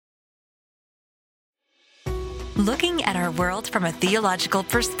Looking at our world from a theological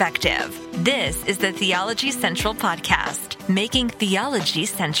perspective. This is the Theology Central Podcast, making theology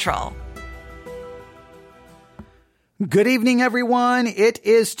central. Good evening, everyone. It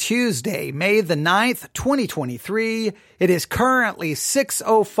is Tuesday, May the 9th, 2023. It is currently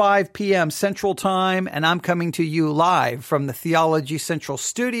 6:05 p.m. Central Time, and I'm coming to you live from the Theology Central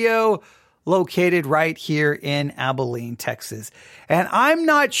studio located right here in Abilene, Texas. And I'm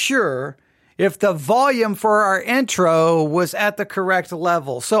not sure if the volume for our intro was at the correct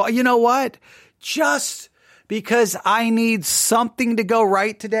level. So you know what? Just because I need something to go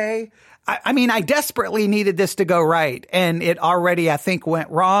right today, I desperately needed this to go right, and it already, I think, went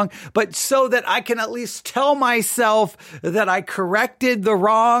wrong. But so that I can at least tell myself that I corrected the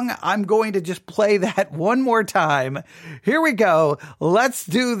wrong, I'm going to just play that one more time. Here we go. Let's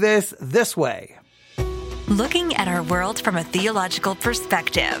do this way. Looking at our world from a theological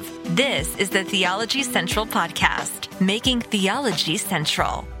perspective. This is the Theology Central Podcast, making theology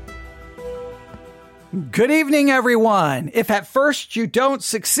central. Good evening, everyone. If at first you don't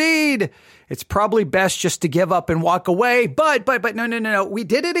succeed, it's probably best just to give up and walk away. But no. We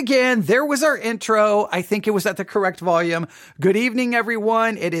did it again. There was our intro. I think it was at the correct volume. Good evening,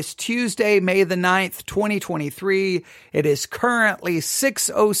 everyone. It is Tuesday, May the 9th, 2023. It is currently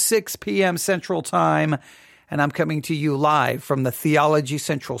 6:06 p.m. Central Time, and I'm coming to you live from the Theology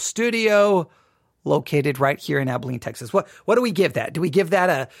Central studio, located right here in Abilene, Texas. What do we give that? Do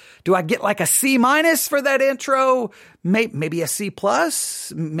I get like a C- for that intro? Maybe a C+?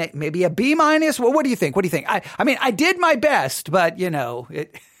 Maybe a B-? What do you think? I did my best, but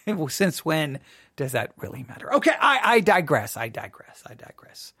since when does that really matter? Okay. I digress.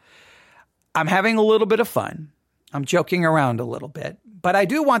 I'm having a little bit of fun. I'm joking around a little bit, but I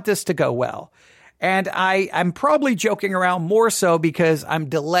do want this to go well. And I'm probably joking around more so because I'm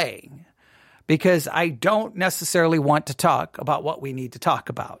delaying. Because I don't necessarily want to talk about what we need to talk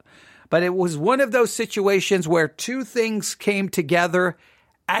about. But it was one of those situations where two things came together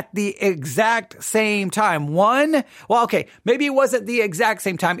at the exact same time. Maybe it wasn't the exact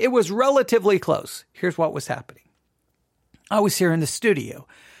same time. It was relatively close. Here's what was happening. I was here in the studio.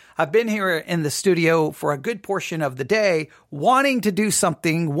 I've been here in the studio for a good portion of the day, wanting to do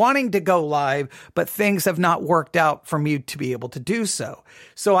something, wanting to go live, but things have not worked out for me to be able to do so.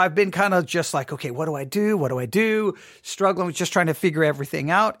 So I've been kind of just like, okay, what do I do? Struggling with just trying to figure everything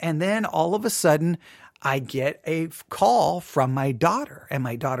out. And then all of a sudden, I get a call from my daughter. And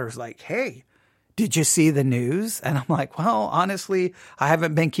my daughter's like, hey, did you see the news? And I'm like, well, honestly, I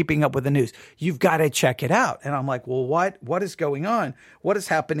haven't been keeping up with the news. You've got to check it out. And I'm like, well, what is going on? What is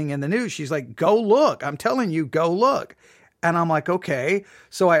happening in the news? She's like, go look. I'm telling you, go look. And I'm like, okay.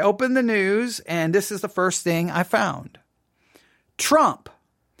 So I opened the news, and this is the first thing I found. Trump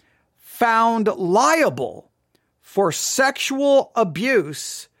found liable for sexual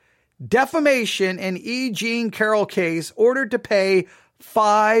abuse, defamation in E. Jean Carroll case, ordered to pay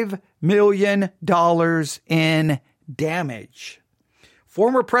 $5 million in damage.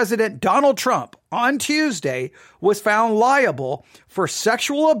 Former President Donald Trump on Tuesday was found liable for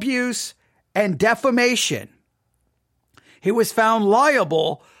sexual abuse and defamation. He was found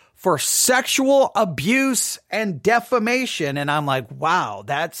liable for sexual abuse and defamation. And I'm like, wow,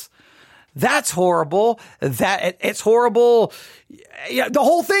 that's horrible. It's horrible. Yeah, the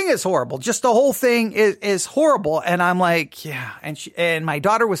whole thing is horrible. Just the whole thing is horrible. And I'm like, yeah. And my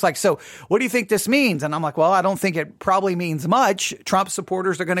daughter was like, so what do you think this means? And I'm like, well, I don't think it probably means much. Trump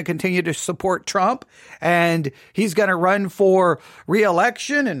supporters are going to continue to support Trump, and he's going to run for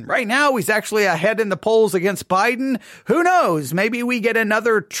re-election. And right now he's actually ahead in the polls against Biden. Who knows? Maybe we get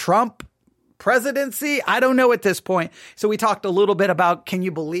another Trump presidency? I don't know at this point. So we talked a little bit about, can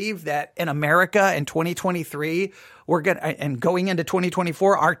you believe that in America in 2023, and going into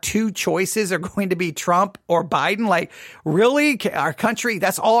 2024, our two choices are going to be Trump or Biden? Like, really? Our country,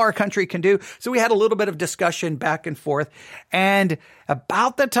 that's all our country can do. So we had a little bit of discussion back and forth. And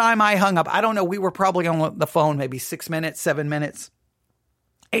about the time I hung up, I don't know, we were probably on the phone maybe 6 minutes, 7 minutes.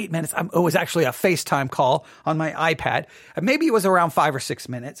 8 minutes. It was actually a FaceTime call on my iPad. Maybe it was around 5 or 6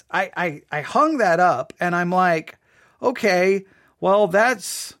 minutes. I hung that up, and I'm like, okay, well,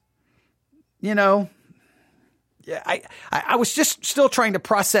 that's, I was just still trying to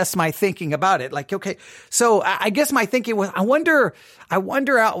process my thinking about it. Like, okay, so I guess my thinking was, I wonder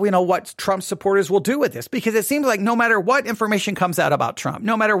what Trump supporters will do with this, because it seems like no matter what information comes out about Trump,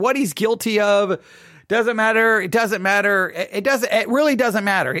 no matter what he's guilty of, Doesn't matter. It doesn't matter. It really doesn't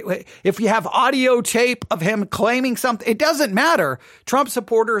matter. If you have audio tape of him claiming something, it doesn't matter. Trump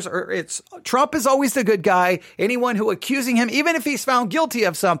supporters Trump is always the good guy. Anyone who accusing him, even if he's found guilty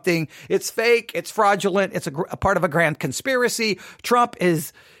of something, it's fake, it's fraudulent, it's a part of a grand conspiracy. Trump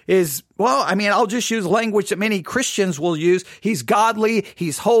is, well, I mean, I'll just use language that many Christians will use. He's godly.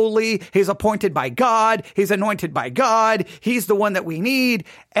 He's holy. He's appointed by God. He's anointed by God. He's the one that we need.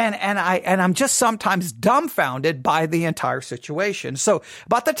 And I'm just sometimes dumbfounded by the entire situation. So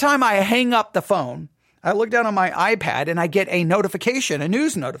about the time I hang up the phone, I look down on my iPad and I get a notification, a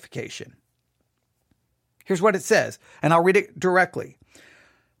news notification. Here's what it says, and I'll read it directly.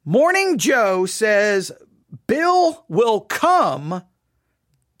 Morning Joe says, bill will come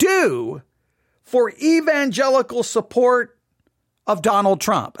due for evangelical support of Donald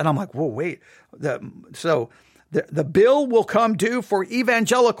Trump. And I'm like, whoa, wait. The bill will come due for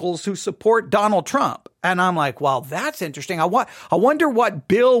evangelicals who support Donald Trump. And I'm like, well, that's interesting. I wonder what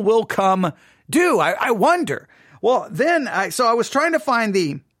bill will come due. I wonder. Well, then I was trying to find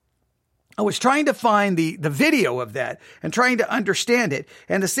the video of that and trying to understand it.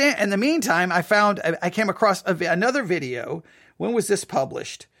 And in the meantime, I came across another video. When was this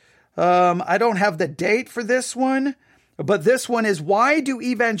published? I don't have the date for this one, but this one is, why do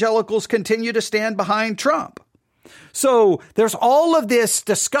evangelicals continue to stand behind Trump? So there's all of this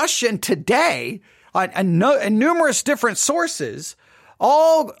discussion today on numerous different sources,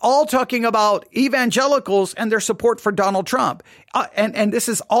 all talking about evangelicals and their support for Donald Trump. And this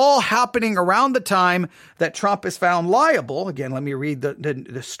is all happening around the time that Trump is found liable. Again, let me read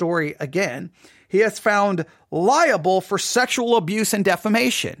the story again. He is found liable for sexual abuse and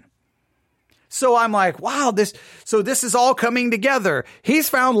defamation. So I'm like, wow, this is all coming together. He's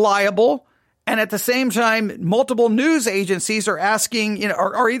found liable. And at the same time, multiple news agencies are asking,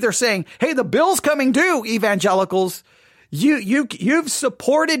 are either saying, hey, the bill's coming due, evangelicals. You've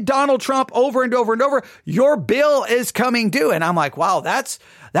supported Donald Trump over and over and over. Your bill is coming due. And I'm like, wow, that's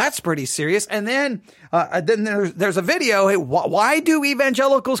pretty serious. And then there's a video. Hey, why do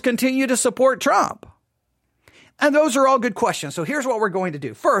evangelicals continue to support Trump? And those are all good questions. So here's what we're going to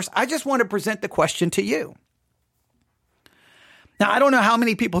do. First, I just want to present the question to you. Now, I don't know how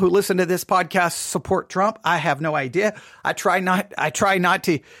many people who listen to this podcast support Trump. I have no idea. I try not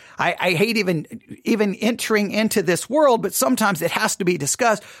to. I hate even entering into this world, but sometimes it has to be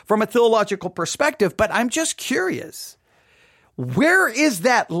discussed from a theological perspective. But I'm just curious, where is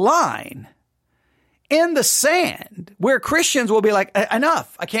that line in the sand where Christians will be like,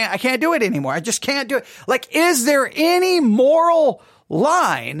 enough, I can't do it anymore. I just can't do it. Like, is there any moral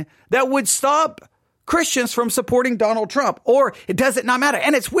line that would stop Christians from supporting Donald Trump? Or does it not matter?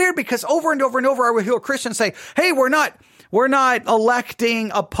 And it's weird because over and over and over, I would hear Christians say, hey, we're not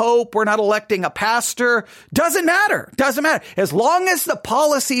electing a pope. We're not electing a pastor. Doesn't matter. Doesn't matter. As long as the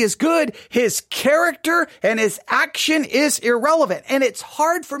policy is good, his character and his action is irrelevant. And it's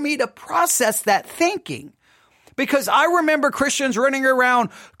hard for me to process that thinking, because I remember Christians running around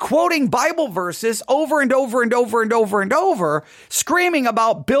quoting Bible verses over and over and over and over and over, screaming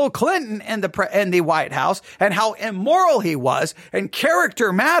about Bill Clinton and the White House and how immoral he was, and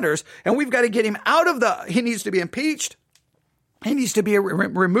character matters. And we've got to get him he needs to be impeached. He needs to be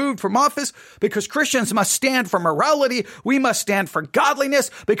removed from office, because Christians must stand for morality. We must stand for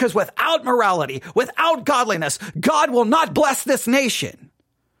godliness, because without morality, without godliness, God will not bless this nation.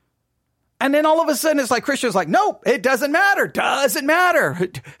 And then all of a sudden it's like Christians like, nope, it doesn't matter. Doesn't matter.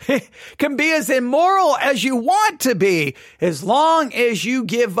 It can be as immoral as you want to be, as long as you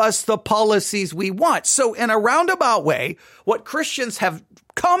give us the policies we want. So in a roundabout way, what Christians have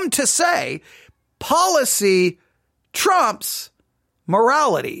come to say, policy trumps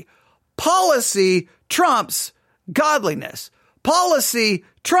morality. Policy trumps godliness. Policy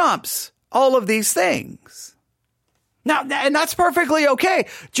trumps all of these things. Now, and that's perfectly okay.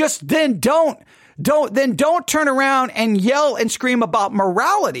 Just then don't turn around and yell and scream about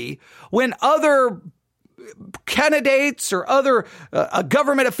morality when other candidates or other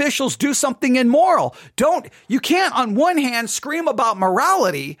government officials do something immoral. You can't on one hand scream about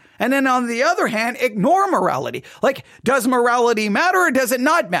morality and then on the other hand ignore morality. Like, does morality matter or does it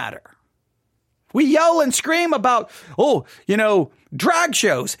not matter? We yell and scream about, drag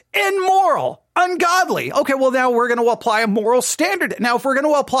shows, immoral, ungodly. Okay, well, now we're going to apply a moral standard. Now, if we're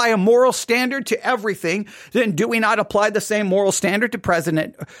going to apply a moral standard to everything, then do we not apply the same moral standard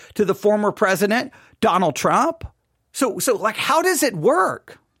to the former president, Donald Trump? So like, how does it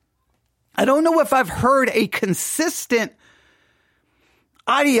work? I don't know if I've heard a consistent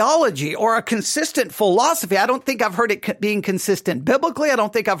ideology or a consistent philosophy. I don't think I've heard it being consistent biblically. I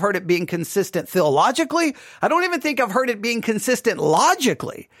don't think I've heard it being consistent theologically. I don't even think I've heard it being consistent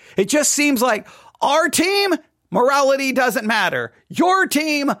logically. It just seems like our team, morality doesn't matter. Your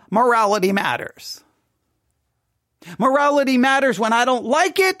team, morality matters. Morality matters when I don't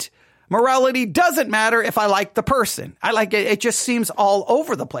like it. Morality doesn't matter if I like the person. I like it. It just seems all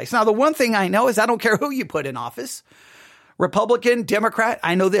over the place. Now, the one thing I know is I don't care who you put in office. Republican, Democrat,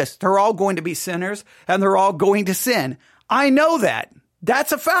 I know this. They're all going to be sinners and they're all going to sin. I know that.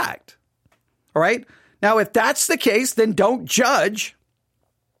 That's a fact. All right. Now, if that's the case, then don't judge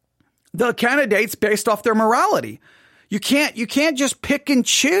the candidates based off their morality. You can't just pick and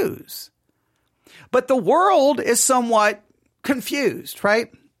choose. But the world is somewhat confused,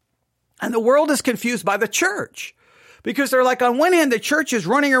 right? And the world is confused by the church. Because they're like, on one hand, the church is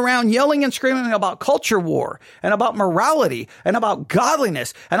running around yelling and screaming about culture war and about morality and about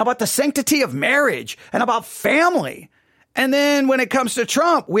godliness and about the sanctity of marriage and about family. And then when it comes to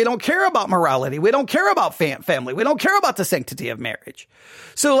Trump, we don't care about morality. We don't care about family. We don't care about the sanctity of marriage.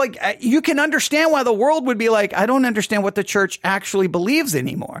 So like, you can understand why the world would be like, I don't understand what the church actually believes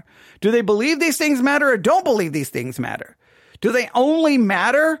anymore. Do they believe these things matter or don't believe these things matter? Do they only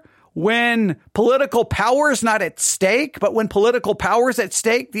matter when political power is not at stake, but when political power is at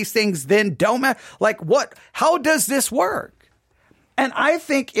stake, these things then don't matter? Like what? How does this work? And I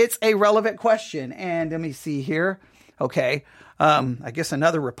think it's a relevant question. And let me see here. Okay. I guess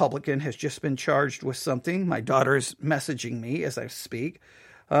another Republican has just been charged with something. My daughter's messaging me as I speak.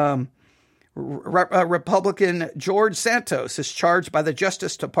 Republican George Santos is charged by the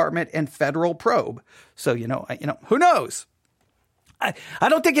Justice Department in federal probe. So, who knows? I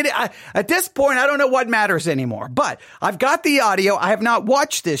don't think at this point, I don't know what matters anymore, but I've got the audio. I have not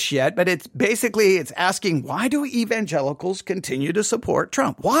watched this yet, but it's asking, why do evangelicals continue to support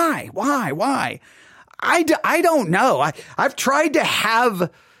Trump? Why? I don't know. I've tried to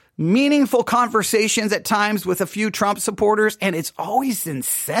have meaningful conversations at times with a few Trump supporters, and it's always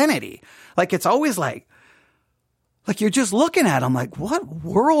insanity. Like, it's always like you're just looking at them like, what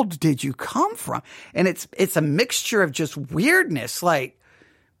world did you come from? And it's a mixture of just weirdness, like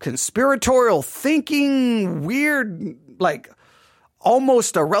conspiratorial thinking, weird, like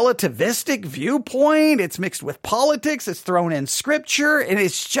almost a relativistic viewpoint. It's mixed with politics. It's thrown in scripture. And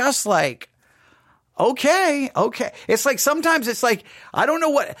it's just like, okay. It's like, sometimes it's like, I don't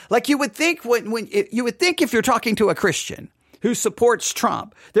know what, like you would think you would think if you're talking to a Christian who supports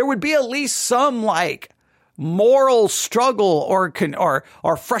Trump, there would be at least some like moral struggle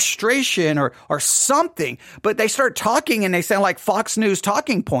or frustration or something, but they start talking and they sound like Fox News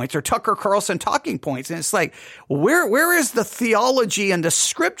talking points or Tucker Carlson talking points. And it's like, where is the theology and the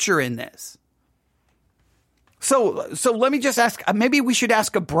scripture in this? So let me just ask, maybe we should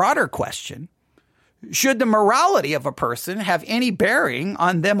ask a broader question. Should the morality of a person have any bearing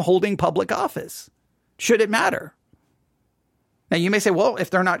on them holding public office? Should it matter? Now, you may say, well, if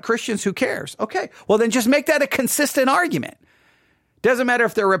they're not Christians, who cares? Okay, well, then just make that a consistent argument. Doesn't matter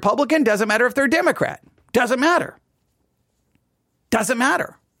if they're Republican. Doesn't matter if they're Democrat. Doesn't matter. Doesn't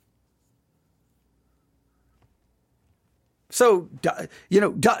matter. So,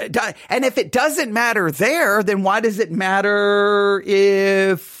 and if it doesn't matter there, then why does it matter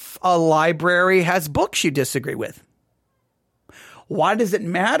if a library has books you disagree with? Why does it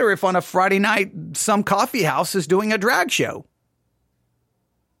matter if on a Friday night some coffee house is doing a drag show?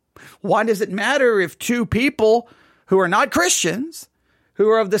 Why does it matter if two people who are not Christians, who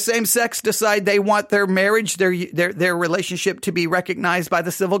are of the same sex, decide they want their marriage, their relationship to be recognized by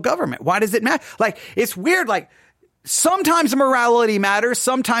the civil government? Why does it matter? Like, it's weird. Like, sometimes morality matters,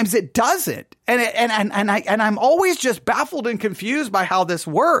 sometimes it doesn't. And I'm always just baffled and confused by how this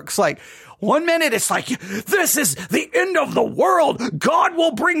works. Like, one minute it's like, this is the end of the world. God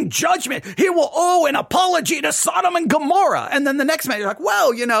will bring judgment. He will owe an apology to Sodom and Gomorrah. And then the next minute you're like,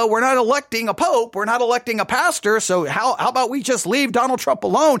 well, we're not electing a pope. We're not electing a pastor. So how about we just leave Donald Trump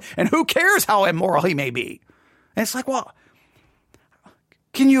alone? And who cares how immoral he may be? And it's like, well,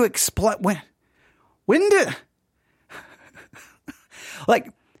 can you explain when did,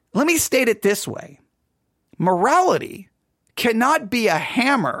 like, let me state it this way. Morality cannot be a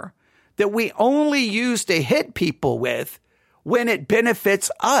hammer that we only use to hit people with when it benefits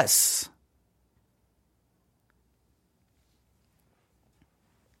us.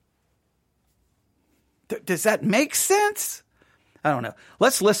 Does that make sense? I don't know.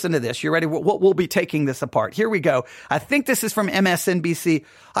 Let's listen to this. You ready? We'll be taking this apart. Here we go. I think this is from MSNBC.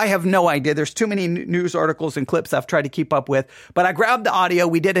 I have no idea. There's too many news articles and clips I've tried to keep up with. But I grabbed the audio.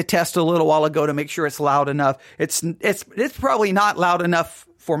 We did a test a little while ago to make sure it's loud enough. It's probably not loud enough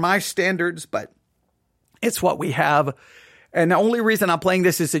for my standards, but it's what we have. And the only reason I'm playing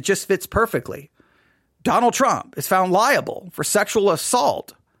this is it just fits perfectly. Donald Trump is found liable for sexual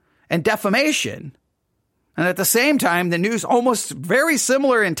assault and defamation. And at the same time, the news almost very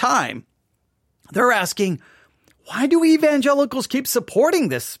similar in time. They're asking, why do evangelicals keep supporting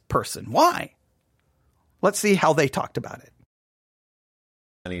this person? Why? Let's see how they talked about it.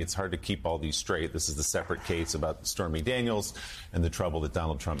 It's hard to keep all these straight. This is the separate case about Stormy Daniels and the trouble that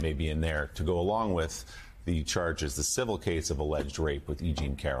Donald Trump may be in there to go along with the charges, the civil case of alleged rape with E.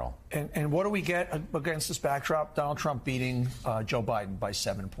 Jean Carroll. And what do we get against this backdrop? Donald Trump beating Joe Biden by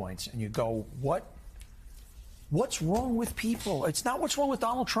 7 points. And you go, what's wrong with people? It's not what's wrong with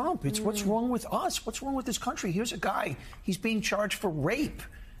Donald Trump. It's what's wrong with us. What's wrong with this country? Here's a guy. He's being charged for rape.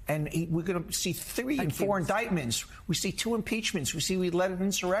 And we're going to see 3 and 4 indictments. We see 2 impeachments. We led an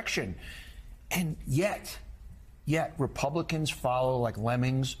insurrection. And yet Republicans follow like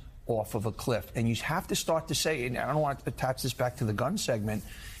lemmings off of a cliff. And you have to start to say, and I don't want to attach this back to the gun segment,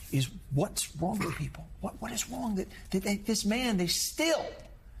 is what's wrong with people? What is wrong? That this man, they still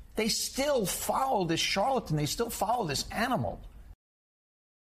follow this charlatan. They still follow this animal.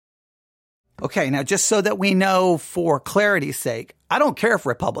 Okay, now just so that we know for clarity's sake, I don't care if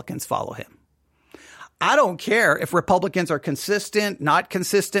Republicans follow him. I don't care if Republicans are consistent, not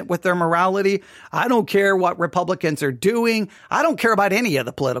consistent with their morality. I don't care what Republicans are doing. I don't care about any of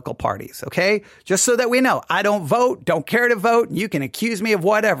the political parties, okay? Just so that we know, I don't vote, don't care to vote. You can accuse me of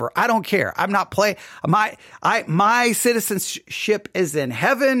whatever. I don't care. I'm not playing. My citizenship is in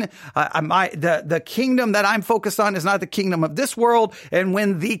heaven. The kingdom that I'm focused on is not the kingdom of this world. And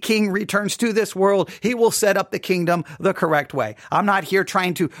when the king returns to this world, he will set up the kingdom the correct way. I'm not here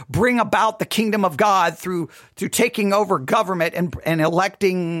trying to bring about the kingdom of God through taking over government and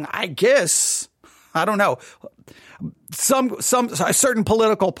electing, I guess, I don't know, a certain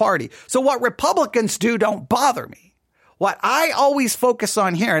political party. So what Republicans do don't bother me. What I always focus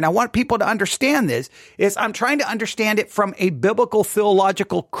on here, and I want people to understand this, is I'm trying to understand it from a biblical,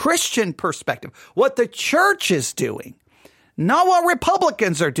 theological, Christian perspective. What the church is doing, not what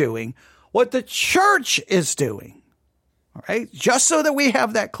Republicans are doing, what the church is doing. All right? Just so that we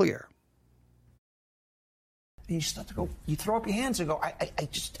have that clear. You start to go, you throw up your hands and go, I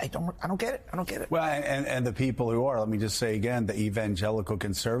don't get it. I don't get it. Well, and the people who are, let me just say again, the evangelical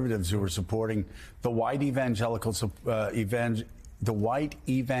conservatives who are supporting the white evangelical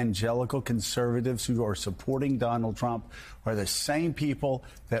conservatives who are supporting Donald Trump are the same people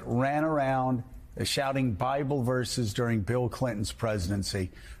that ran around shouting Bible verses during Bill Clinton's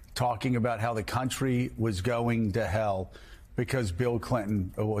presidency, talking about how the country was going to hell because Bill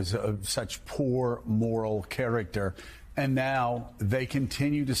Clinton was such poor moral character. And now they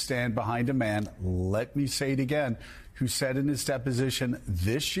continue to stand behind a man, let me say it again, who said in his deposition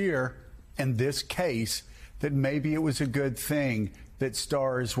this year in this case that maybe it was a good thing that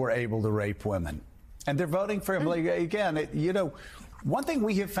stars were able to rape women. And they're voting for him. Like, again, one thing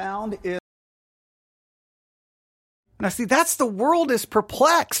we have found is. Now, see, the world is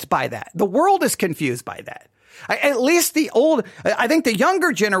perplexed by that. The world is confused by that. At least I think the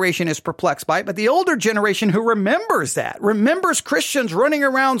younger generation is perplexed by it, but the older generation who remembers Christians running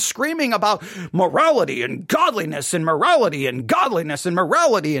around screaming about morality and godliness and morality and godliness and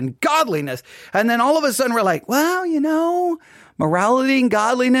morality and godliness. And then all of a sudden we're like, well, morality and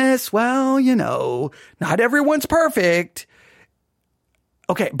godliness, not everyone's perfect.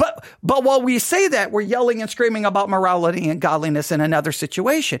 Okay, but while we say that, we're yelling and screaming about morality and godliness in another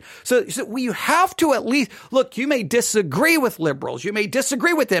situation. So you have to at least, look, you may disagree with liberals. You may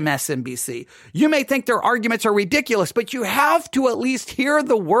disagree with MSNBC. You may think their arguments are ridiculous, but you have to at least hear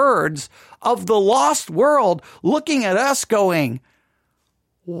the words of the lost world looking at us going,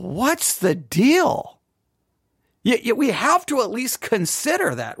 what's the deal? We have to at least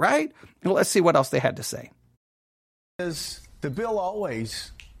consider that, right? Well, let's see what else they had to say. The bill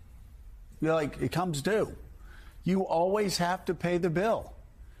always, it comes due. You always have to pay the bill.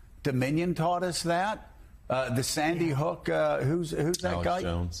 Dominion taught us that. The Sandy Hook, who's that guy?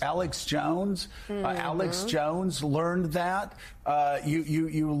 Jones. Alex Jones. Alex Jones learned that.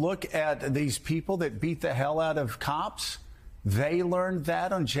 You look at these people that beat the hell out of cops. They learned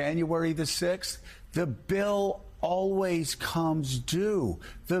that on January the 6th. The bill always comes due.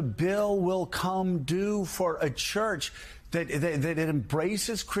 The bill will come due for a church that it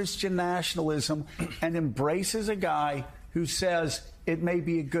embraces Christian nationalism and embraces a guy who says it may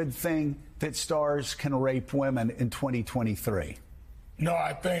be a good thing that stars can rape women in 2023? No,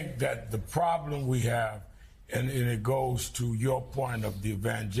 I think that the problem we have, and it goes to your point of the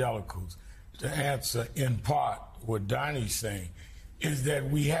evangelicals, to answer in part what Donnie's saying, is that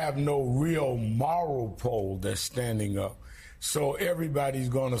we have no real moral pole that's standing up. So everybody's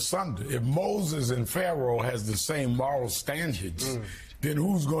going asunder. If Moses and Pharaoh has the same moral standards, then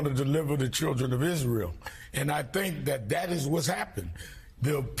who's going to deliver the children of Israel? And I think that that is what's happened.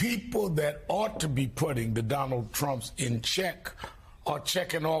 The people that ought to be putting the Donald Trumps in check are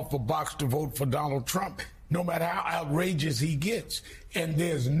checking off a box to vote for Donald Trump, no matter how outrageous he gets. And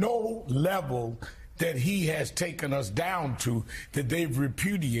there's no level that he has taken us down to that they've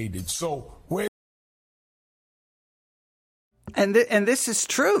repudiated. So where And this is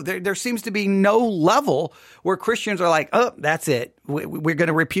true. There seems to be no level where Christians are like, oh, that's it. We're going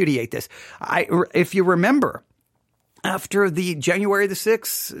to repudiate this. If you remember, after the January the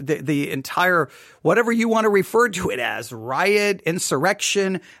 6th, the entire, whatever you want to refer to it as, riot,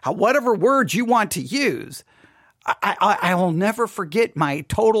 insurrection, whatever words you want to use, I will never forget my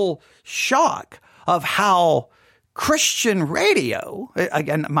total shock of how Christian radio,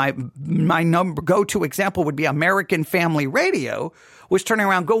 again, my go-to example would be American Family Radio, was turning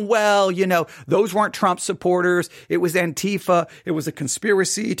around going, well, those weren't Trump supporters. It was Antifa. It was a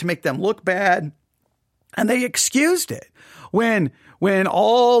conspiracy to make them look bad. And they excused it when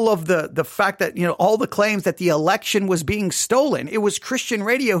all of the fact that, all the claims that the election was being stolen, it was Christian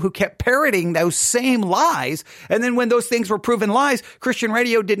radio who kept parroting those same lies. And then when those things were proven lies, Christian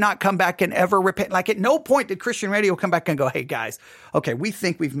radio did not come back and ever repent. Like at no point did Christian radio come back and go, hey guys, okay, we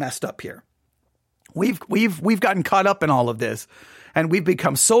think we've messed up here. We've gotten caught up in all of this and we've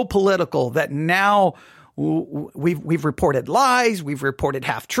become so political that now we've reported lies, we've reported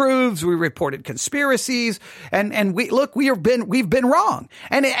half-truths, we reported conspiracies, and we've been wrong.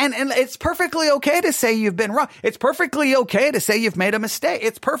 And it's perfectly okay to say you've been wrong. It's perfectly okay to say you've made a mistake.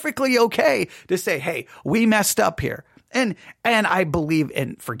 It's perfectly okay to say, hey, we messed up here. And I believe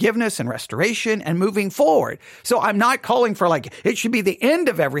in forgiveness and restoration and moving forward. So I'm not calling for it should be the end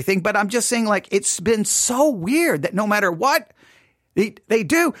of everything, but I'm just saying it's been so weird that no matter what they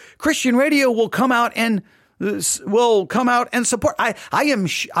do, Christian radio will come out and support. I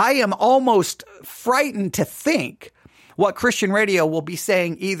am almost frightened to think what Christian radio will be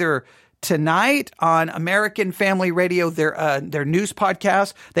saying either tonight on American Family Radio, their news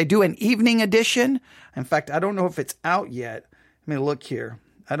podcast. They do an evening edition. In fact, I don't know if it's out yet. Let me look here.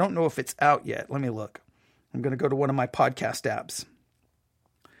 I don't know if it's out yet. Let me look. I'm going to go to one of my podcast apps.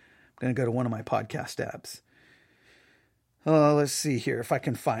 Let's see here if I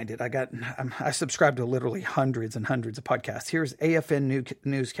can find it. I subscribe to literally hundreds and hundreds of podcasts. Here's AFN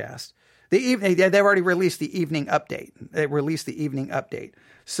Newscast. They've already released the evening update. They released the evening update.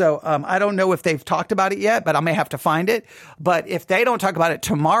 So I don't know if they've talked about it yet, but I may have to find it. But if they don't talk about it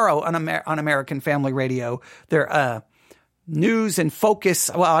tomorrow on American Family Radio, they're News and Focus.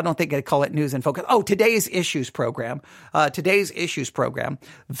 Well, I don't think they call it News and Focus. Oh, Today's Issues program. It'll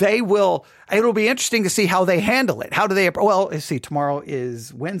be interesting to see how they handle it. How do they, let's see, tomorrow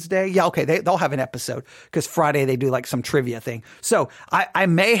is Wednesday. Yeah. Okay. They'll have an episode because Friday they do some trivia thing. So I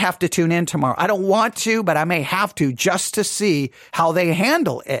may have to tune in tomorrow. I don't want to, but I may have to just to see how they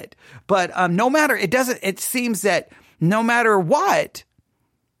handle it. But, it seems that no matter what,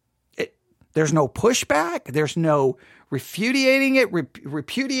 there's no pushback. There's no repudiating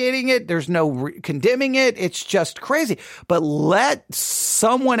it. There's no condemning it. It's just crazy. But let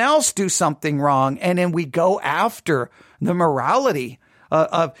someone else do something wrong, and then we go after the morality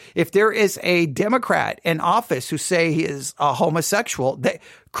of if there is a Democrat in office who say he is a homosexual,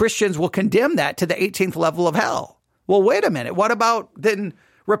 Christians will condemn that to the 18th level of hell. Well, wait a minute. What about then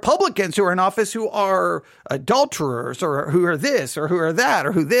Republicans who are in office who are adulterers or who are this or who are that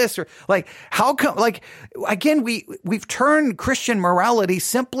or who this or how come again we've turned Christian morality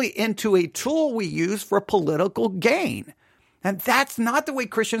simply into a tool we use for political gain. And that's not the way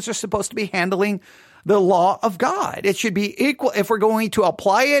Christians are supposed to be handling the law of God. It should be equal. If we're going to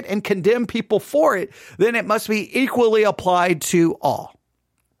apply it and condemn people for it, then it must be equally applied to all.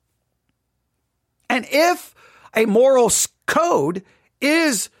 And if a moral code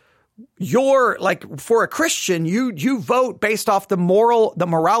is for a Christian, you vote based off the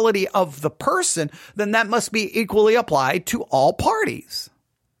morality of the person, then that must be equally applied to all parties.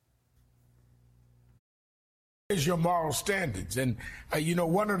 Is your moral standards. And,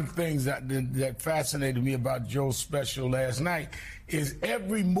 one of the things that fascinated me about Joe's special last night is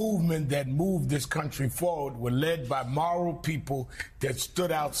every movement that moved this country forward were led by moral people that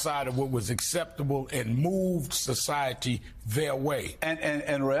stood outside of what was acceptable and moved society their way.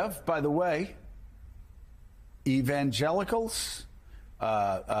 And Rev, by the way, evangelicals,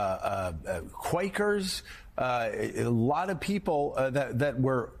 Quakers, a lot of people that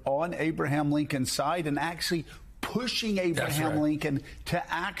were on Abraham Lincoln's side and actually pushing Abraham Lincoln to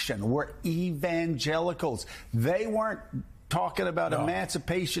action were evangelicals. They weren't talking about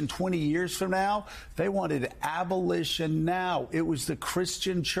emancipation 20 years from now. They wanted abolition now. It was the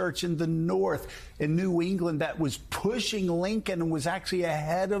Christian church in the North, in New England, that was pushing Lincoln and was actually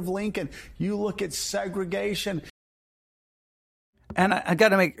ahead of Lincoln. You look at segregation. And I got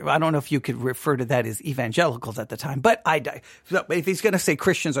to I don't know if you could refer to that as evangelicals at the time, but if he's going to say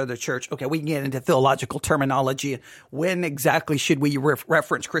Christians are the church, okay, we can get into theological terminology. When exactly should we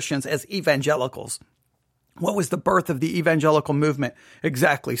reference Christians as evangelicals? What was the birth of the evangelical movement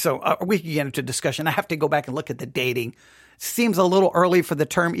exactly? So we can get into discussion. I have to go back and look at the dating. Seems a little early for the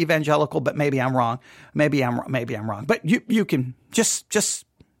term evangelical, but maybe I'm wrong. Maybe I'm wrong. But you can just.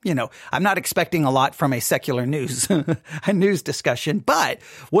 I'm not expecting a lot from a secular news discussion, but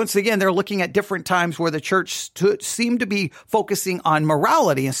once again, they're looking at different times where the church seemed to be focusing on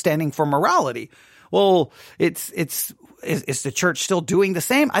morality and standing for morality. Well, is the church still doing the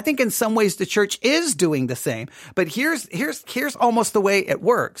same? I think in some ways the church is doing the same, but here's almost the way it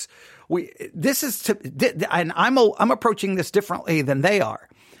works. And I'm approaching this differently than they are.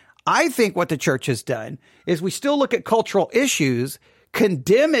 I think what the church has done is we still look at cultural issues,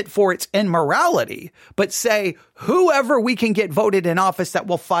 condemn it for its immorality, but say whoever we can get voted in office that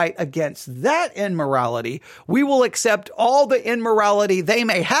will fight against that immorality, we will accept all the immorality they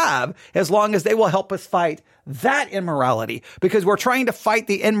may have as long as they will help us fight that immorality, because we're trying to fight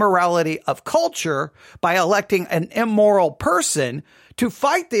the immorality of culture by electing an immoral person to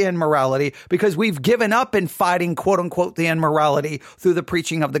fight the immorality, because we've given up in fighting, quote unquote, the immorality through the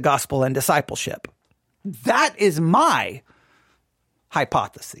preaching of the gospel and discipleship. That is my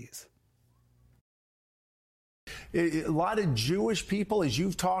hypotheses. A lot of Jewish people, as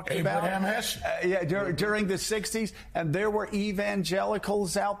you've talked about, during the 60s, and there were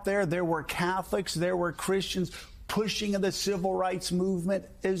evangelicals out there, there were Catholics, there were Christians pushing the civil rights movement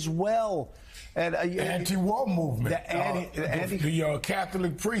as well. And anti-war movement, the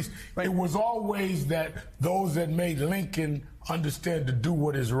Catholic priests. Right. It was always that those that made Lincoln understand to do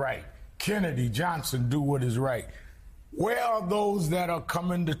what is right. Kennedy, Johnson, do what is right. Where are those that are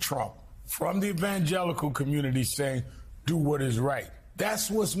coming to Trump from the evangelical community saying, do what is right? That's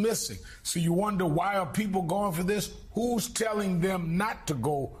what's missing. So you wonder, why are people going for this? Who's telling them not to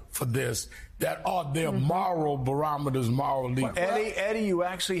go for this? That are their moral barometers, moral leaders. Eddie, you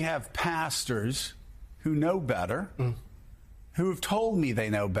actually have pastors who know better, who have told me they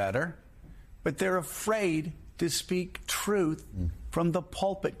know better, but they're afraid to speak truth from the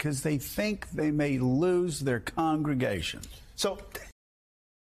pulpit because they think they may lose their congregation. So,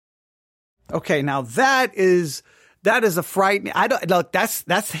 okay, now that is a frightening.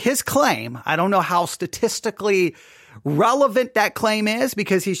 That's his claim. I don't know how statistically relevant that claim is,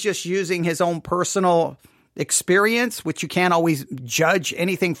 because he's just using his own personal experience, which you can't always judge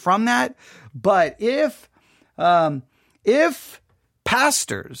anything from that. But if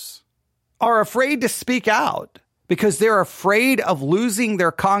pastors are afraid to speak out because they're afraid of losing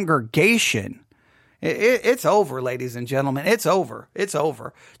their congregation, it's over, ladies and gentlemen. It's over. It's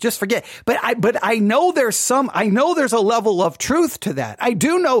over. Just forget. But I know there's a level of truth to that. I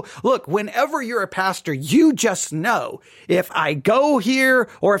do know, look, whenever you're a pastor, you just know, if I go here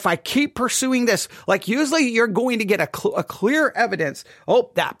or if I keep pursuing this, like usually you're going to get a clear evidence. Oh,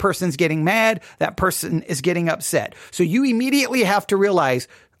 that person's getting mad. That person is getting upset. So you immediately have to realize,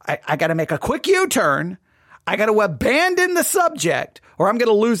 I got to make a quick U-turn. I got to abandon the subject, or I'm going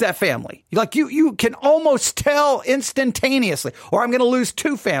to lose that family. Like you can almost tell instantaneously, or I'm going to lose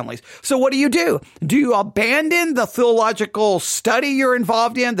two families. So what do? Do you abandon the theological study you're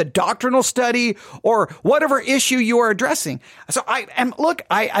involved in, the doctrinal study, or whatever issue you are addressing? So I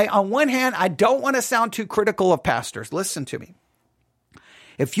on one hand, I don't want to sound too critical of pastors. Listen to me.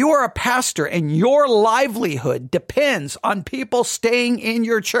 If you are a pastor and your livelihood depends on people staying in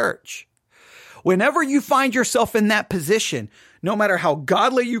your church, whenever you find yourself in that position, no matter how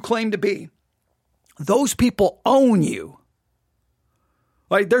godly you claim to be, those people own you.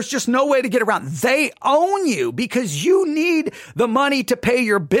 Like, there's just no way to get around. They own you because you need the money to pay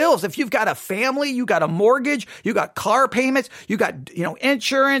your bills. If you've got a family, you got a mortgage, you got car payments, you got,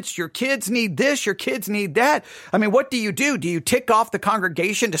 insurance, your kids need this, your kids need that. I mean, what do? Do you tick off the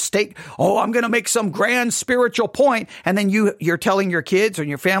congregation to state, I'm going to make some grand spiritual point, and then you're telling your kids or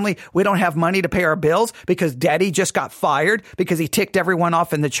your family, we don't have money to pay our bills because daddy just got fired because he ticked everyone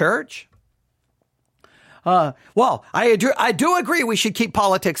off in the church? Well, I do agree we should keep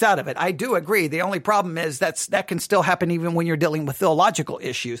politics out of it. I do agree. The only problem is that can still happen even when you're dealing with theological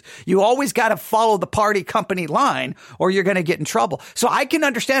issues. You always got to follow the party company line or you're going to get in trouble. So I can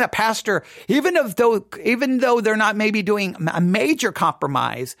understand a pastor, even though they're not maybe doing a major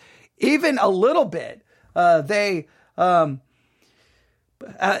compromise, even a little bit, but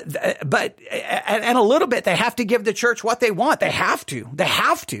a little bit, they have to give the church what they want. They have to.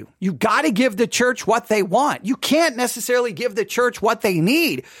 You got to give the church what they want. You can't necessarily give the church what they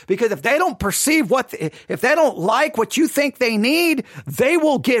need, because if they don't perceive if they don't like what you think they need, they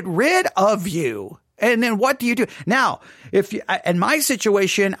will get rid of you. And then what do you do? Now, in my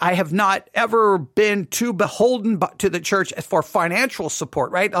situation, I have not ever been too beholden to the church for financial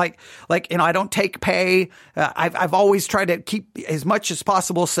support, right? Like, I don't take pay. I've always tried to keep as much as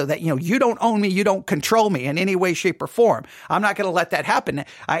possible so that, you don't own me. You don't control me in any way, shape, or form. I'm not going to let that happen.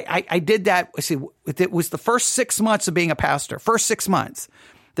 I did that. See, it was the first 6 months of being a pastor. First 6 months,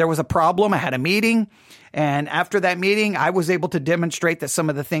 there was a problem. I had a meeting. And after that meeting, I was able to demonstrate that some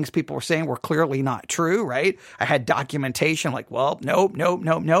of the things people were saying were clearly not true, right? I had documentation like, nope.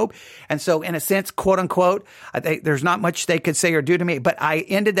 And so in a sense, quote unquote, there's not much they could say or do to me. But I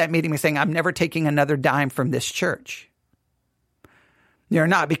ended that meeting by saying, I'm never taking another dime from this church. You're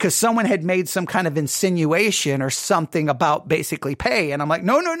not, because someone had made some kind of insinuation or something about basically pay. And I'm like,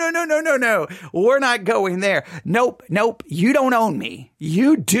 no. We're not going there. Nope. You don't own me.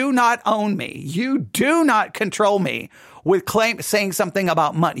 You do not own me. You do not control me with saying something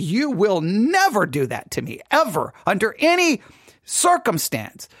about money. You will never do that to me, ever, under any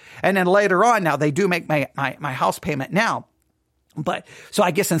circumstance. And then later on, now they do make my house payment now. But so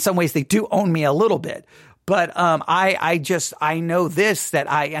I guess in some ways they do own me a little bit. But I know this,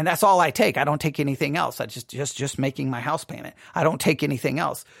 and that's all I take. I don't take anything else. I just making my house payment. I don't take anything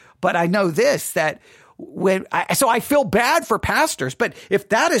else. But I know this, that so I feel bad for pastors. But if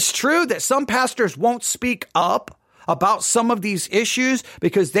that is true, that some pastors won't speak up about some of these issues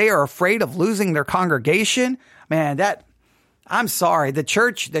because they are afraid of losing their congregation, man, I'm sorry. The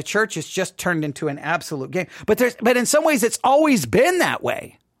church has just turned into an absolute game. But in some ways, it's always been that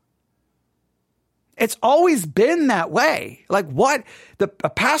way. It's always been that way. Like a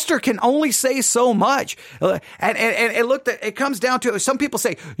pastor can only say so much. And it comes down to, some people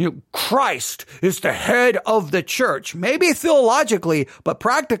say, Christ is the head of the church. Maybe theologically, but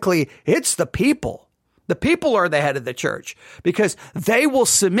practically it's the people. The people are the head of the church because they will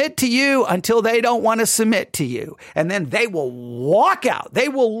submit to you until they don't want to submit to you. And then they will walk out. They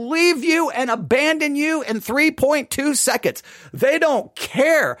will leave you and abandon you in 3.2 seconds. They don't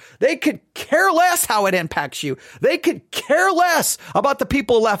care. They could care less how it impacts you. They could care less about the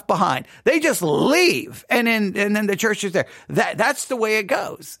people left behind. They just leave. And then the church is there. That's the way it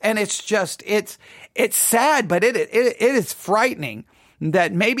goes. And it's sad, but it is frightening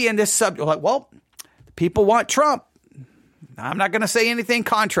that maybe in this subject, like, well, people want Trump. I'm not going to say anything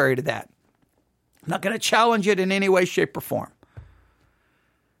contrary to that. I'm not going to challenge it in any way, shape, or form.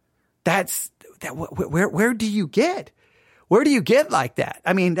 Where do you get? Where do you get like that?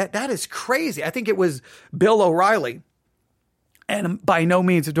 I mean, that is crazy. I think it was Bill O'Reilly. And by no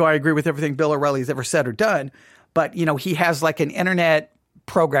means do I agree with everything Bill O'Reilly's ever said or done. But, he has like an internet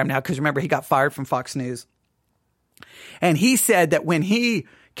program now, because remember, he got fired from Fox News. And he said that when he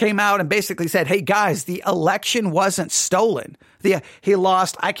came out and basically said, hey guys, the election wasn't stolen. He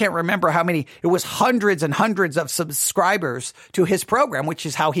lost, I can't remember how many, it was hundreds and hundreds of subscribers to his program, which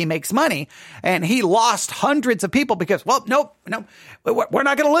is how he makes money. And he lost hundreds of people because, well, no, we're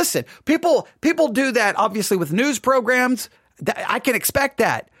not going to listen. People do that obviously with news programs. I can expect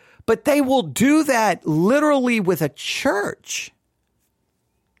that, but they will do that literally with a church.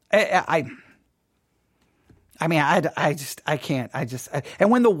 And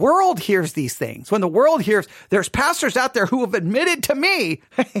when the world hears these things, when the world hears there's pastors out there who have admitted to me,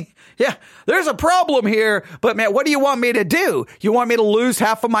 yeah, there's a problem here, but man, what do you want me to do? You want me to lose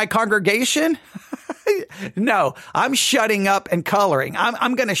half of my congregation? No, I'm shutting up and coloring.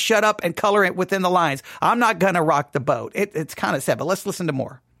 I'm going to shut up and color it within the lines. I'm not going to rock the boat. It's kind of sad, but let's listen to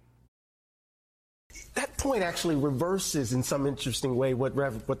more. That point actually reverses in some interesting way what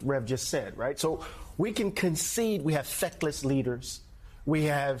Rev just said, right? So we can concede we have feckless leaders. We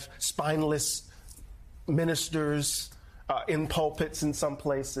have spineless ministers in pulpits in some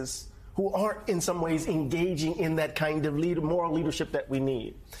places who aren't in some ways engaging in that kind of moral leadership that we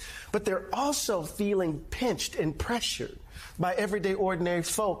need. But they're also feeling pinched and pressured by everyday ordinary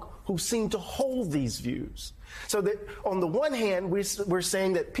folk who seem to hold these views. So that on the one hand, we're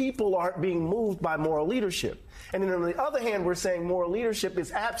saying that people aren't being moved by moral leadership. And then on the other hand, we're saying moral leadership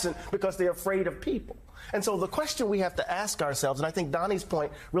is absent because they're afraid of people. And so the question we have to ask ourselves, and I think Donnie's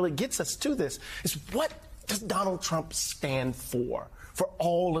point really gets us to this, is what does Donald Trump stand for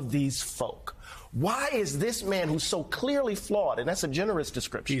all of these folk? Why is this man who's so clearly flawed, and that's a generous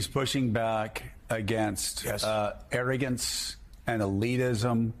description. He's pushing back against arrogance and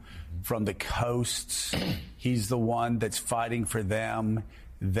elitism from the coasts. He's the one that's fighting for them.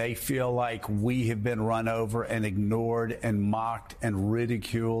 They feel like we have been run over and ignored and mocked and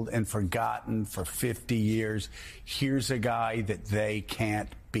ridiculed and forgotten for 50 years. Here's a guy that they can't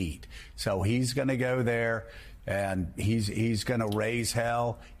beat. So he's going to go there and he's going to raise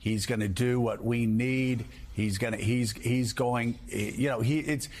hell. He's going to do what we need. He's going, you know,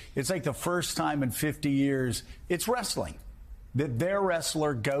 it's like the first time in 50 years it's wrestling that their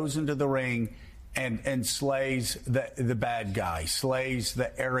wrestler goes into the ring and slays the bad guy, slays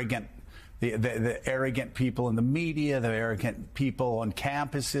the arrogant people in the media, the arrogant people on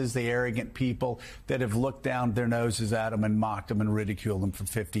campuses, the arrogant people that have looked down their noses at him and mocked him and ridiculed him for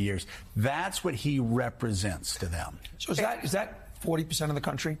 50 years. That's what he represents to them. So is that 40% of the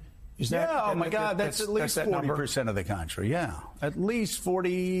country? Is that, oh my God, that's at least 40% of the country. Yeah, at least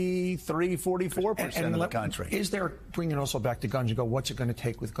 43, 44% of the country. Is there, bringing it also back to guns, you go, what's it going to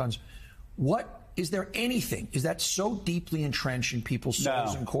take with guns? Is there anything? Is that so deeply entrenched in people's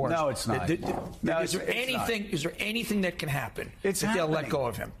souls and cores? No, it's not. Is there anything that can happen that they'll let go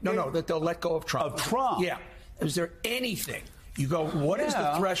of him? That they'll let go of Trump. Of Trump? Yeah. Is there anything? You go, what is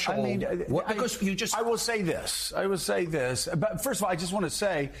the threshold? I mean, I will say this. But first of all, I just want to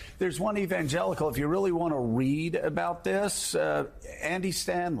say there's one evangelical, if you really want to read about this, Andy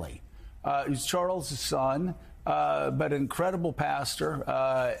Stanley, who's Charles' son. But an incredible pastor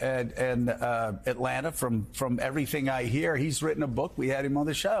in Atlanta. From everything I hear, he's written a book. We had him on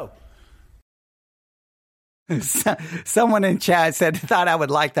the show. Someone in chat thought I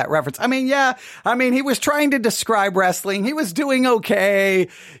would like that reference. I mean, yeah. I mean, he was trying to describe wrestling. He was doing okay.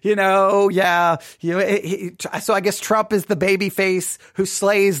 You know, yeah. So I guess Trump is the baby face who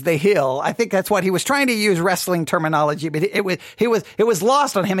slays the heel. I think that's what he was trying to use, wrestling terminology, but it was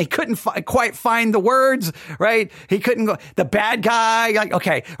lost on him. He couldn't quite find the words, right? He couldn't go, the bad guy. Like,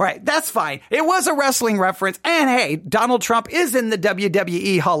 okay, right. That's fine. It was a wrestling reference. And hey, Donald Trump is in the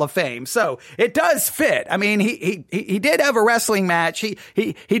WWE Hall of Fame. So it does fit. I mean, he did have a wrestling match. He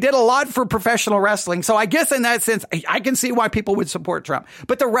did a lot for professional wrestling. So I guess in that sense, I can see why people would support Trump.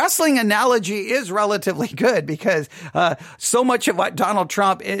 But the wrestling analogy is relatively good because so much of what Donald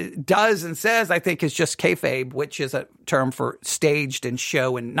Trump does and says, I think, is just kayfabe, which is a term for staged and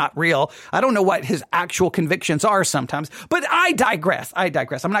show and not real. I don't know what his actual convictions are sometimes, but I digress.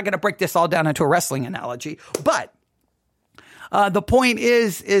 I'm not going to break this all down into a wrestling analogy. But the point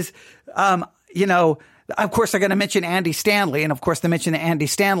is, you know, of course, they're going to mention Andy Stanley. And of course, they mention Andy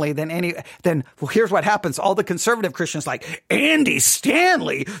Stanley. Then here's what happens. All the conservative Christians like, Andy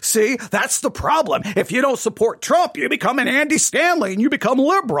Stanley. See, that's the problem. If you don't support Trump, you become an Andy Stanley and you become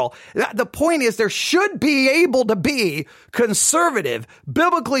liberal. The point is there should be able to be conservative,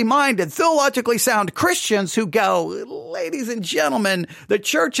 biblically minded, theologically sound Christians who go, ladies and gentlemen, the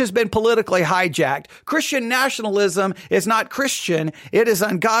church has been politically hijacked. Christian nationalism is not Christian. It is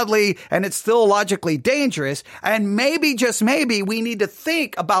ungodly and it's theologically dangerous. And maybe, just maybe, we need to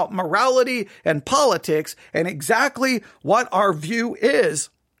think about morality and politics and exactly what our view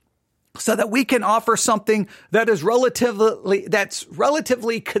is so that we can offer something that is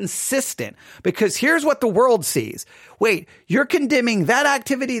relatively consistent. Because here's what the world sees. Wait, you're condemning that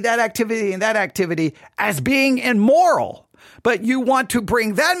activity, and that activity as being immoral. But you want to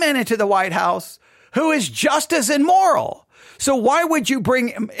bring that man into the White House who is just as immoral. So why would you bring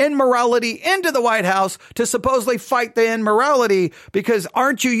immorality into the White House to supposedly fight the immorality? Because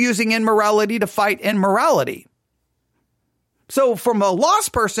aren't you using immorality to fight immorality? So from a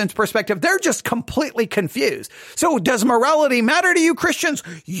lost person's perspective, they're just completely confused. So does morality matter to you, Christians?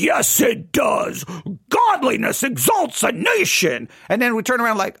 Yes, it does. Godliness exalts a nation. And then we turn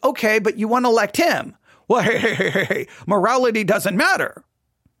around like, okay, but you want to elect him. Well, hey, morality doesn't matter.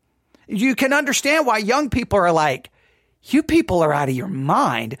 You can understand why young people are like, you people are out of your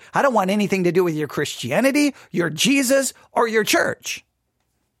mind. I don't want anything to do with your Christianity, your Jesus, or your church.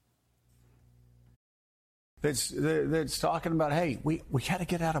 that's talking about, hey, we got to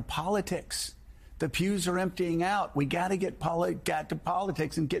get out of politics. The pews are emptying out. We got to get to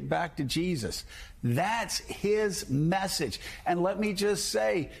politics and get back to Jesus. That's his message. And let me just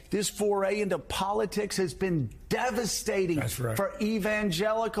say, this foray into politics has been devastating for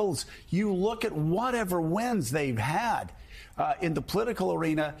evangelicals. You look at whatever wins they've had in the political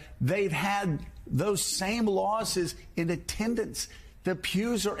arena, they've had those same losses in attendance. The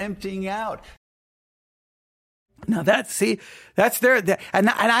pews are emptying out. Now that's there, and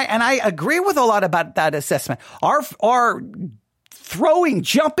I agree with a lot about that assessment. Our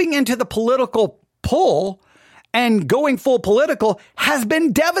jumping into the political pool and going full political has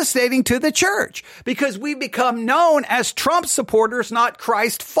been devastating to the church because we've become known as Trump supporters, not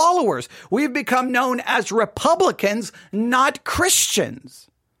Christ followers. We've become known as Republicans, not Christians.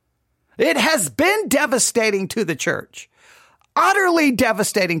 It has been devastating to the church. Utterly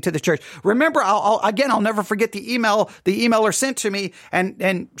devastating to the church. Remember, I'll never forget the email the emailer sent to me,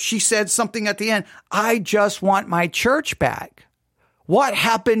 and she said something at the end. I just want my church back. What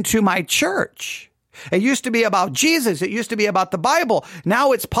happened to my church? It used to be about Jesus. It used to be about the Bible.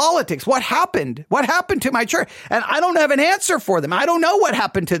 Now it's politics. What happened? What happened to my church? And I don't have an answer for them. I don't know what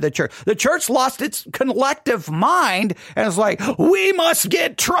happened to the church. The church lost its collective mind and it's like, we must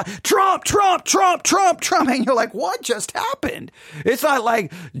get Trump. And you're like, what just happened? It's not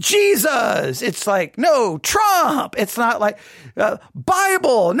like Jesus. It's like, no, Trump. It's not like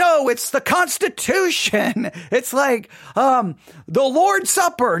Bible. No, it's the Constitution. It's like the Lord's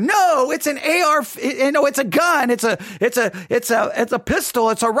Supper. No, it's an AR. It's a gun. It's a pistol.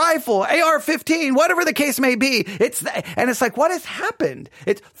 It's a rifle, AR-15, whatever the case may be. It's like, what has happened?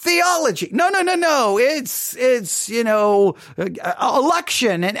 It's theology. No. It's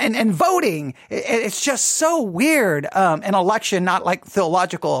election and voting. It's just so weird. An election, not like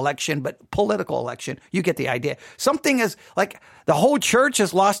theological election, but political election. You get the idea. Something is like the whole church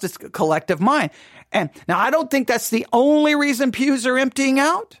has lost its collective mind. And now I don't think that's the only reason pews are emptying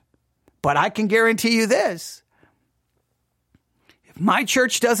out. But I can guarantee you this. If my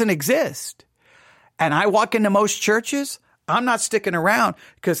church doesn't exist and I walk into most churches, I'm not sticking around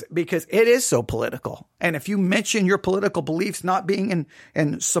because it is so political. And if you mention your political beliefs not being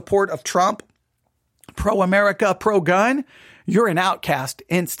in support of Trump, pro-America, pro-gun, you're an outcast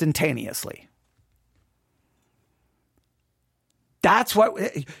instantaneously. That's what,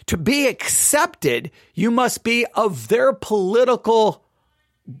 to be accepted, you must be of their political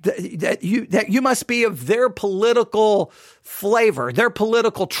that you must be of their political flavor, their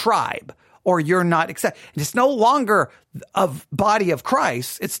political tribe, or you're not accepted. It's no longer a body of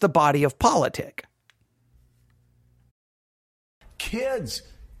Christ. It's the body of politic. Kids,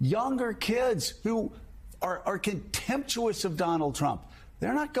 younger kids who are contemptuous of Donald Trump.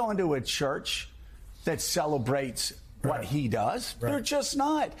 They're not going to a church that celebrates what he does. Right. They're just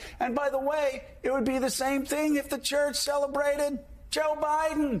not. And by the way, it would be the same thing if the church celebrated Joe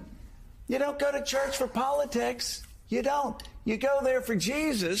Biden. You don't go to church for politics. You don't. You go there for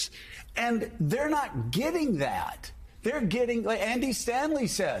Jesus. And they're not getting that. They're getting, like Andy Stanley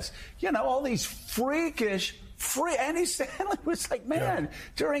says, all these Andy Stanley was like, man,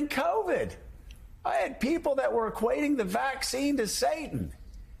 during COVID, I had people that were equating the vaccine to Satan.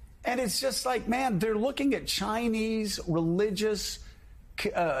 And it's just like, man, they're looking at Chinese religious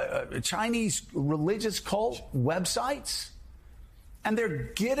cult websites. And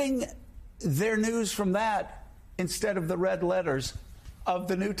they're getting their news from that instead of the red letters of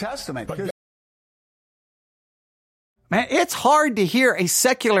the New Testament. Man, it's hard to hear a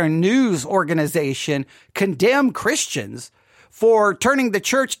secular news organization condemn Christians for turning the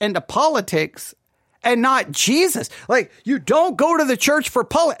church into politics and not Jesus. Like, you don't go to the church for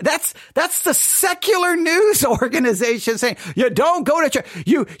politics. That's the secular news organization saying you don't go to church.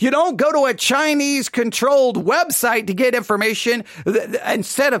 You don't go to a Chinese controlled website to get information.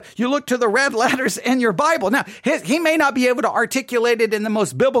 Instead of, you look to the red letters in your Bible. Now, he may not be able to articulate it in the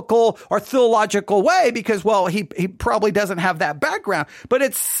most biblical or theological way because, well, he probably doesn't have that background. But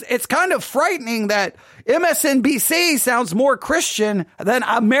it's kind of frightening that MSNBC sounds more Christian than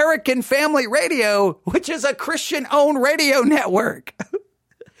American Family Radio, which is a Christian-owned radio network.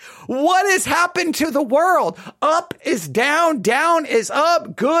 What has happened to the world? Up is down, down is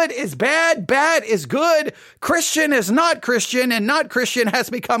up, good is bad, bad is good, Christian is not Christian, and not Christian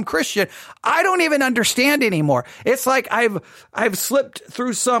has become Christian. I don't even understand anymore. It's like I've slipped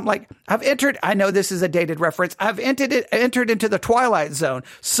through I've entered, I know this is a dated reference, I've entered into the Twilight Zone.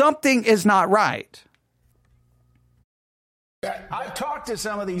 Something is not right. I've talked to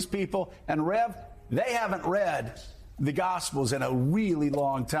some of these people, and Rev, they haven't read the Gospels in a really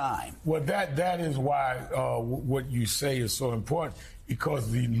long time. Well, that is why what you say is so important, because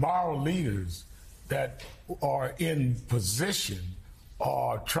the moral leaders that are in position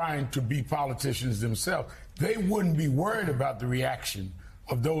are trying to be politicians themselves. They wouldn't be worried about the reaction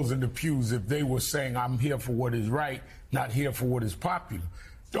of those in the pews if they were saying, I'm here for what is right, not here for what is popular.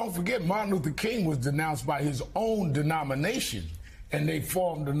 Don't forget, Martin Luther King was denounced by his own denomination, and they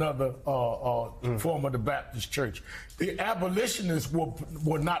formed another form of the Baptist Church. The abolitionists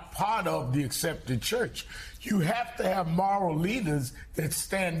were not part of the accepted church. You have to have moral leaders that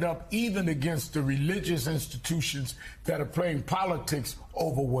stand up even against the religious institutions that are playing politics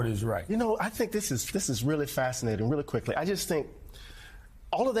over what is right. You know, I think this is really fascinating. Really quickly, I just think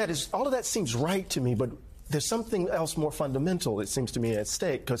all of that seems right to me, but there's something else more fundamental, it seems to me, at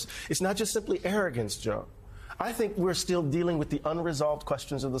stake, because it's not just simply arrogance, Joe. I think we're still dealing with the unresolved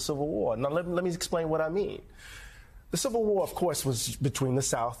questions of the Civil War. Now, let me explain what I mean. The Civil War, of course, was between the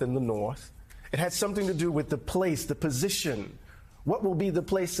South and the North. It had something to do with the place, the position. What will be the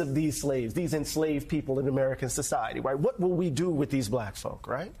place of these slaves, these enslaved people in American society, right? What will we do with these black folk,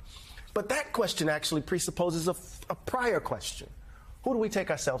 right? But that question actually presupposes a prior question. Who do we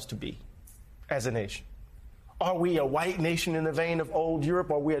take ourselves to be as a nation? Are we a white nation in the vein of old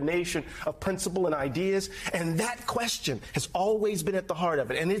Europe? Are we a nation of principle and ideas? And that question has always been at the heart of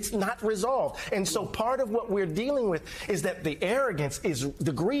it, and it's not resolved. And so part of what we're dealing with is that the arrogance is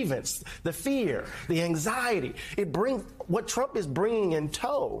the grievance, the fear, the anxiety. What Trump is bringing in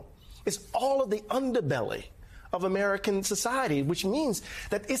tow is all of the underbelly of American society, which means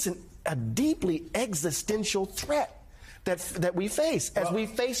that it's a deeply existential threat that we face, as we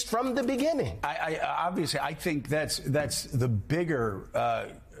faced from the beginning. I think that's the bigger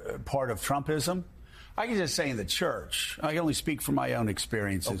part of Trumpism. I can just say in the church, I can only speak from my own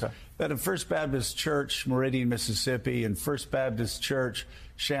experiences, that at First Baptist Church, Meridian, Mississippi, and First Baptist Church,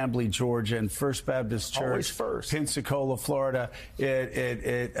 Chamblee, Georgia, and First Baptist Church, Pensacola, Florida,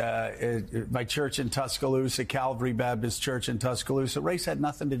 my church in Tuscaloosa, Calvary Baptist Church in Tuscaloosa, race had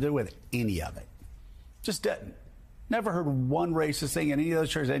nothing to do with any of it. Just didn't. Never heard one racist thing in any of those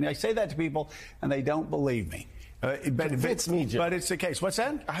churches. And I say that to people, and they don't believe me. Convince me, Jim. But it's the case. What's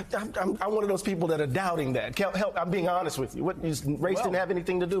that? I'm one of those people that are doubting that. Help, I'm being honest with you. Race didn't have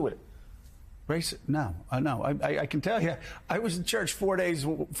anything to do with it. Race? No. I can tell you. I was in church 4 days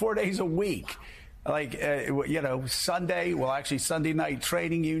a week. Sunday night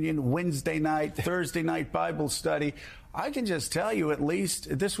training union, Wednesday night, Thursday night Bible study. I can just tell you, at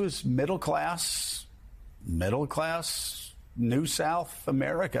least this was middle class, New South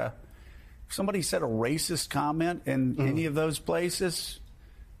America. If somebody said a racist comment in any of those places,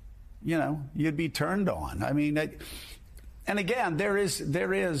 you'd be turned on. I mean, and again, there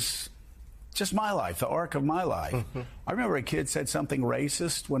is just my life, the arc of my life. I remember a kid said something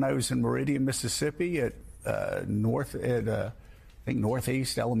racist when I was in Meridian, Mississippi at Northeast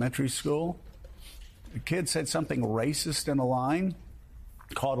Elementary School. The kid said something racist in a line,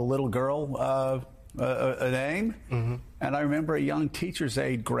 called a little girl a name, and I remember a young teacher's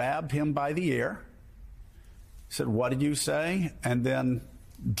aide grabbed him by the ear, said, "What did you say?" and then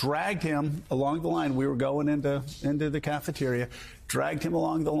dragged him along the line. We were going into the cafeteria, dragged him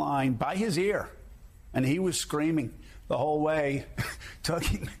along the line by his ear, and he was screaming the whole way, took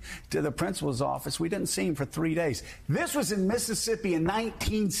him to the principal's office. We didn't see him for 3 days. This was in Mississippi in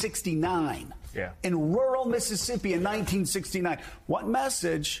 1969. Yeah. In rural Mississippi in 1969. What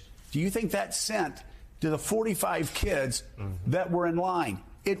message do you think that sent to the 45 kids that were in line?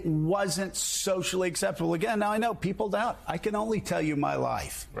 It wasn't socially acceptable. Again, now I know people doubt. I can only tell you my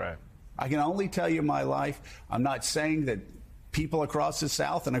life. Right. I can only tell you my life. I'm not saying that people across the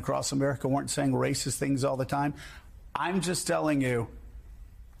South and across America weren't saying racist things all the time. I'm just telling you,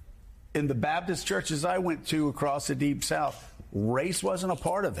 in the Baptist churches I went to across the Deep South, race wasn't a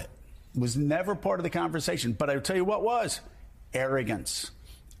part of it. It was never part of the conversation. But I'll tell you what was. Arrogance.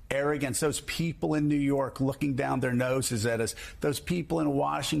 Those people in New York looking down their noses at us. Those people in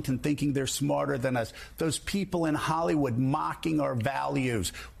Washington thinking they're smarter than us. Those people in Hollywood mocking our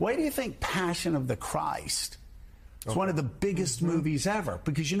values. Why do you think Passion of the Christ is one of the biggest movies ever?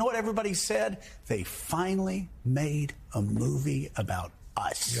 Because you know what everybody said? They finally made a movie about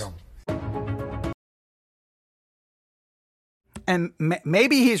us. Yeah. And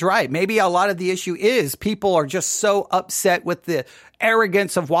maybe he's right. Maybe a lot of the issue is people are just so upset with the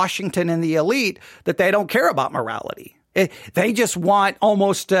arrogance of Washington and the elite that they don't care about morality. They just want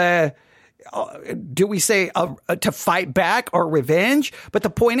almost, do we say, to fight back or revenge? But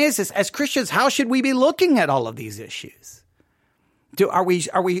the point is as Christians, how should we be looking at all of these issues? Are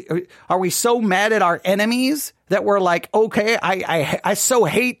we so mad at our enemies that we're like, okay, I so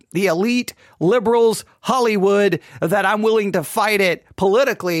hate the elite liberals, Hollywood, that I'm willing to fight it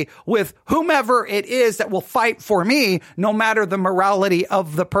politically with whomever it is that will fight for me, no matter the morality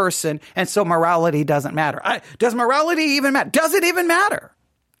of the person. And so morality doesn't matter. Does morality even matter? Does it even matter?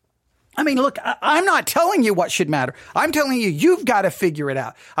 I mean, look, I'm not telling you what should matter. I'm telling you, you've got to figure it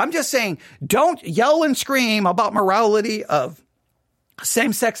out. I'm just saying, don't yell and scream about morality of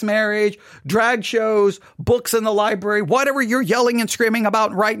same-sex marriage, drag shows, books in the library, whatever you're yelling and screaming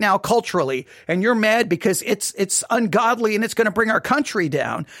about right now culturally, and you're mad because it's ungodly and it's going to bring our country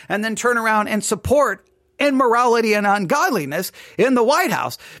down, and then turn around and support immorality and ungodliness in the White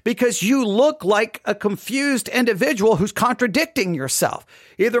House because you look like a confused individual who's contradicting yourself.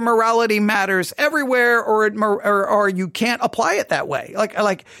 Either morality matters everywhere or you can't apply it that way.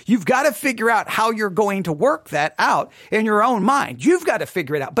 Like you've got to figure out how you're going to work that out in your own mind. You've got to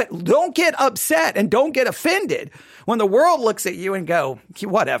figure it out, but don't get upset and don't get offended when the world looks at you and go,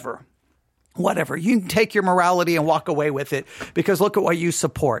 whatever. You can take your morality and walk away with it because look at what you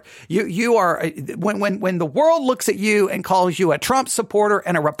support. You are, when the world looks at you and calls you a Trump supporter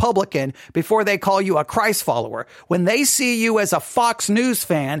and a Republican before they call you a Christ follower, when they see you as a Fox News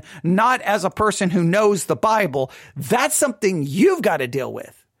fan, not as a person who knows the Bible, that's something you've got to deal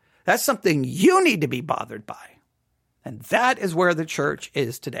with. That's something you need to be bothered by. And that is where the church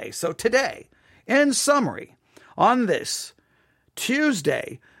is today. So today, in summary, on this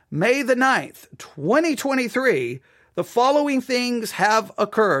Tuesday, May the 9th, 2023, the following things have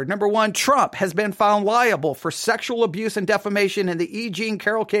occurred. Number one, Trump has been found liable for sexual abuse and defamation in the E. Jean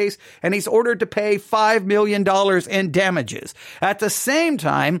Carroll case, and he's ordered to pay $5 million in damages. At the same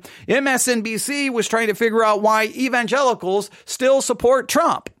time, MSNBC was trying to figure out why evangelicals still support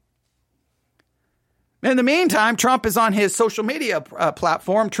Trump. In the meantime, Trump is on his social media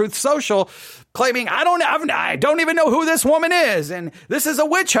platform, Truth Social, claiming, I don't even know who this woman is, and this is a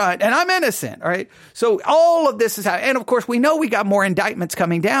witch hunt, and I'm innocent, all right? So all of this is happening. And of course, we know we got more indictments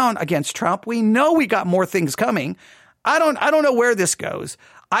coming down against Trump. We know we got more things coming. I don't know where this goes.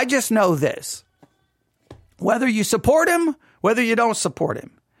 I just know this. Whether you support him, whether you don't support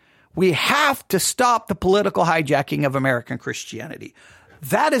him, we have to stop the political hijacking of American Christianity.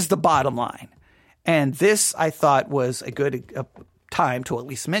 That is the bottom line. And this, I thought, was a good time to at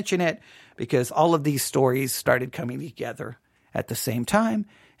least mention it because all of these stories started coming together at the same time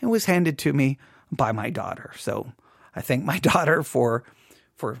and was handed to me by my daughter. So I thank my daughter for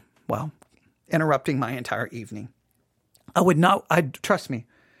interrupting my entire evening. Trust me.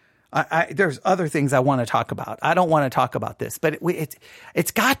 There's other things I want to talk about. I don't want to talk about this, but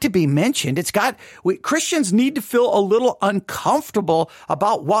it's got to be mentioned. Christians need to feel a little uncomfortable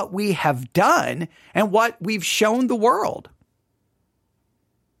about what we have done and what we've shown the world.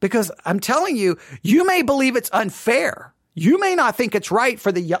 Because I'm telling you, you may believe it's unfair. You may not think it's right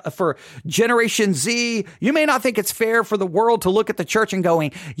for Generation Z. You may not think it's fair for the world to look at the church and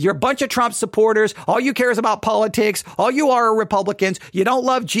going, you're a bunch of Trump supporters. All you care is about politics. All you are Republicans. You don't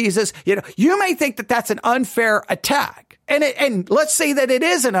love Jesus. You may think that that's an unfair attack. And let's say that it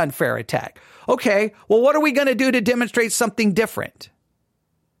is an unfair attack. Okay, well, what are we going to do to demonstrate something different?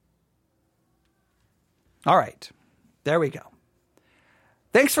 All right, there we go.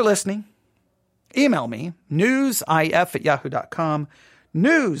 Thanks for listening. Email me, newsif@yahoo.com,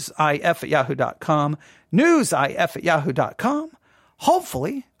 newsif@yahoo.com, newsif@yahoo.com.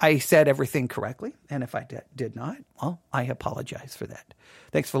 Hopefully, I said everything correctly. And if I did not, well, I apologize for that.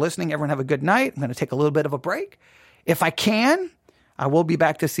 Thanks for listening. Everyone have a good night. I'm going to take a little bit of a break. If I can, I will be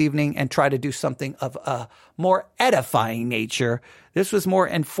back this evening and try to do something of a more edifying nature. This was more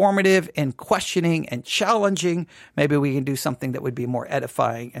informative and questioning and challenging. Maybe we can do something that would be more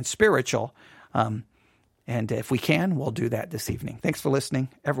edifying and spiritual. And if we can, we'll do that this evening. Thanks for listening.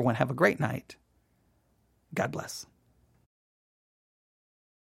 Everyone have a great night. God bless.